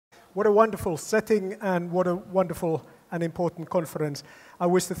What a wonderful setting and what a wonderful and important conference. I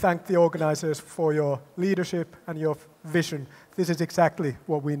wish to thank the organizers for your leadership and your vision. This is exactly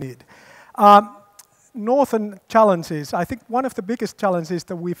what we need. Northern challenges. I think one of the biggest challenges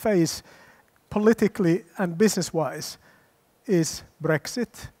that we face politically and business-wise is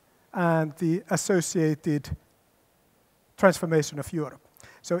Brexit and the associated transformation of Europe.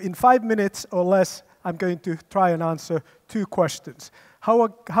 So in 5 minutes or less, I'm going to try and answer 2 questions.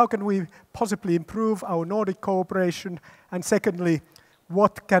 How can we possibly improve our Nordic cooperation? And secondly,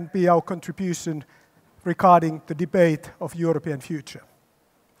 what can be our contribution regarding the debate of European future?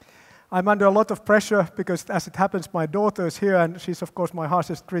 I'm under a lot of pressure because, as it happens, my daughter is here and she's, of course, my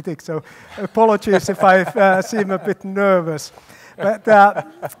harshest critic, so apologies if I seem a bit nervous. But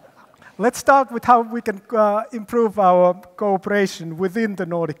let's start with how we can improve our cooperation within the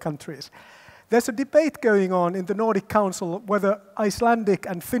Nordic countries. There's a debate going on in the Nordic Council whether Icelandic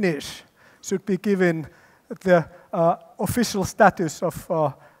and Finnish should be given the official status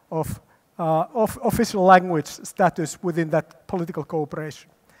of official language status within that political cooperation.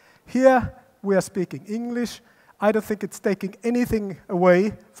 Here we are speaking English. I don't think it's taking anything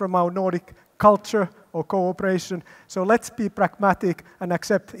away from our Nordic culture or cooperation. So let's be pragmatic and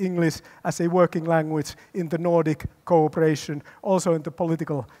accept English as a working language in the Nordic cooperation, also in the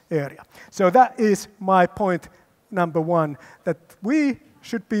political area. So that is my point number 1, that we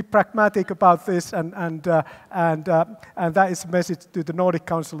should be pragmatic about this, and that is a message to the Nordic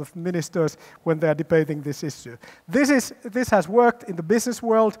Council of Ministers when they are debating this issue. This has worked in the business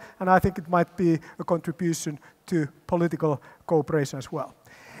world, and I think it might be a contribution to political cooperation as well.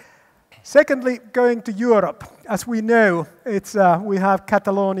 Secondly, going to Europe. As we know, we have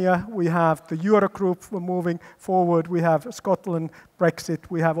Catalonia, we have the Eurogroup moving forward, we have Scotland, Brexit,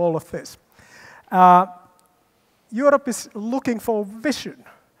 we have all of this. Europe is looking for vision.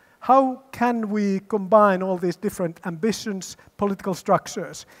 How can we combine all these different ambitions, political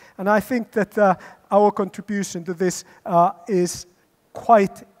structures? And I think that our contribution to this is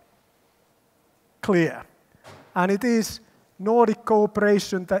quite clear. And it is Nordic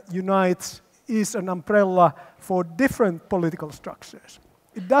cooperation that unites is an umbrella for different political structures.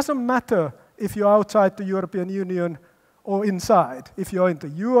 It doesn't matter if you're outside the European Union or inside, if you're in the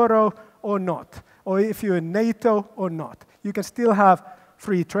Euro or not, or if you're in NATO or not. You can still have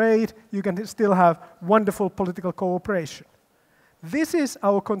free trade, you can still have wonderful political cooperation. This is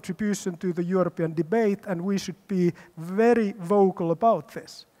our contribution to the European debate, and we should be very vocal about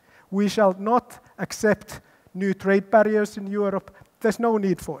this. We shall not accept new trade barriers in Europe. There's no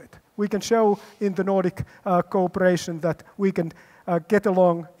need for it. We can show in the Nordic cooperation that we can get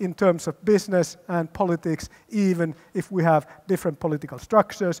along in terms of business and politics, even if we have different political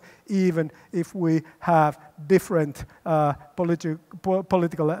structures, even if we have different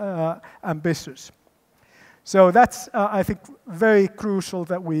political ambitions. So that's, I think, very crucial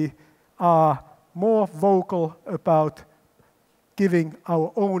that we are more vocal about giving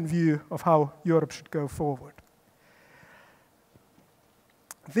our own view of how Europe should go forward.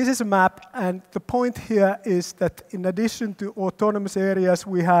 This is a map, and the point here is that in addition to autonomous areas,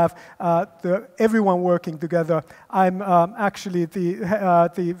 we have everyone working together. I'm actually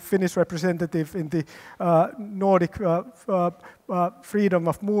the Finnish representative in the Nordic Freedom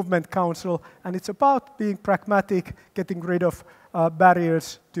of Movement Council, and it's about being pragmatic, getting rid of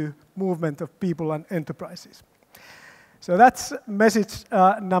barriers to movement of people and enterprises. So that's message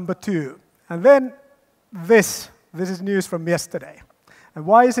number 2. And then this is news from yesterday. And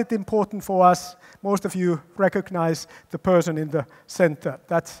why is it important for us? Most of you recognize the person in the center.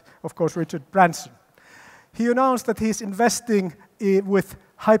 That's, of course, Richard Branson. He announced that he's investing with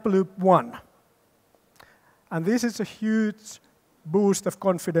Hyperloop One. And this is a huge boost of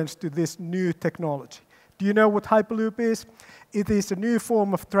confidence to this new technology. Do you know what Hyperloop is? It is a new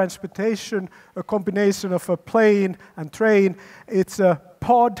form of transportation, a combination of a plane and train. It's a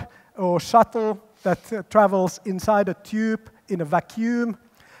pod or shuttle that travels inside a tube in a vacuum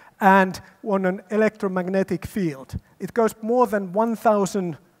and on an electromagnetic field. It goes more than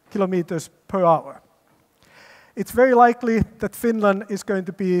 1,000 kilometers per hour. It's very likely that Finland is going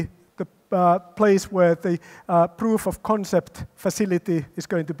to be the place where the proof of concept facility is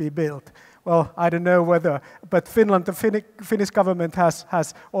going to be built. Well, I don't know whether, but Finland, the Finnish government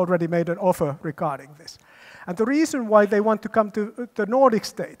has already made an offer regarding this. And the reason why they want to come to the Nordic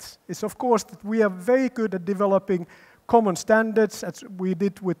states is, of course, that we are very good at developing common standards, as we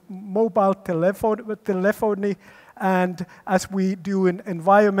did with mobile telephony, and as we do in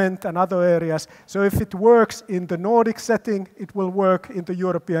environment and other areas. So if it works in the Nordic setting, it will work in the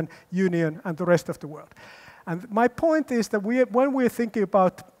European Union and the rest of the world. And my point is that when we're thinking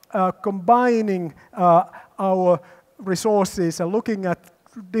about combining our resources and looking at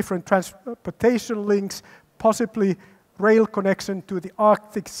different transportation links, possibly rail connection to the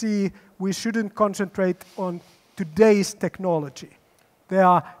Arctic Sea, we shouldn't concentrate on today's technology. There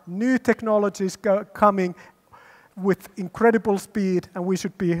are new technologies coming with incredible speed, and we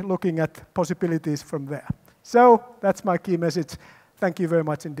should be looking at possibilities from there. So that's my key message. Thank you very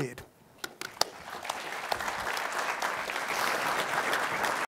much indeed.